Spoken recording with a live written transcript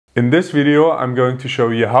In this video, I'm going to show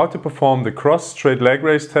you how to perform the cross straight leg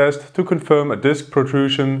raise test to confirm a disc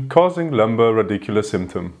protrusion causing lumbar radicular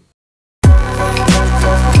symptom.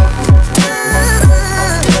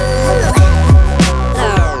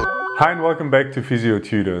 Hi and welcome back to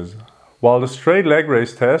Physiotutors. While the straight leg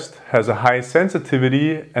raise test has a high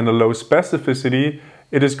sensitivity and a low specificity,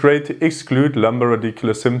 it is great to exclude lumbar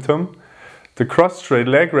radicular symptom. The cross straight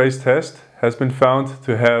leg raise test has been found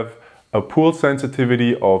to have a pool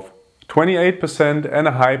sensitivity of 28% and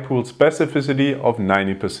a high pool specificity of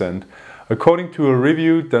 90%, according to a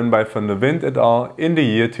review done by Van der Wind et al. In the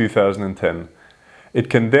year 2010. It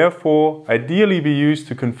can therefore ideally be used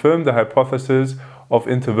to confirm the hypothesis of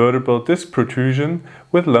intervertebral disc protrusion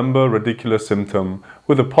with lumbar radicular symptom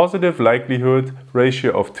with a positive likelihood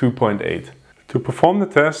ratio of 2.8. To perform the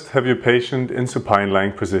test, have your patient in supine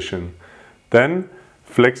lying position. Then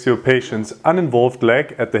flex your patient's uninvolved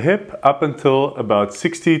leg at the hip up until about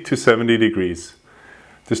 60 to 70 degrees.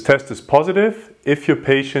 This test is positive if your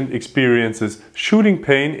patient experiences shooting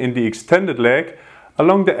pain in the extended leg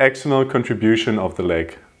along the axonal contribution of the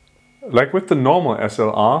leg. Like with the normal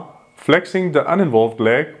SLR, flexing the uninvolved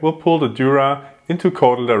leg will pull the dura into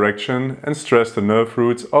caudal direction and stress the nerve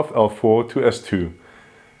roots of L4 to S2.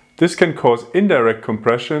 This can cause indirect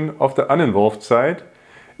compression of the uninvolved side,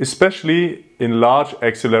 especially in large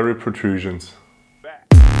axillary protrusions.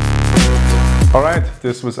 Alright,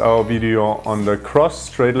 this was our video on the cross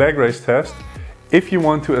straight leg raise test. If you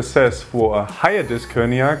want to assess for a higher disc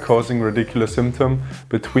hernia causing radicular symptom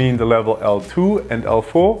between the level L2 and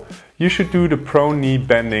L4, you should do the prone knee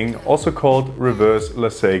bending, also called reverse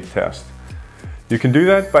Lasègue test. You can do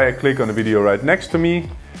that by a click on the video right next to me.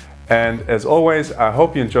 And as always, I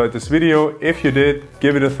hope you enjoyed this video. If you did,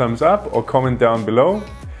 give it a thumbs up or comment down below.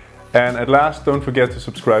 And at last, don't forget to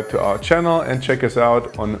subscribe to our channel and check us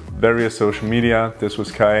out on various social media. This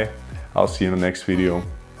was Kai. I'll see you in the next video.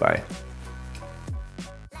 Bye.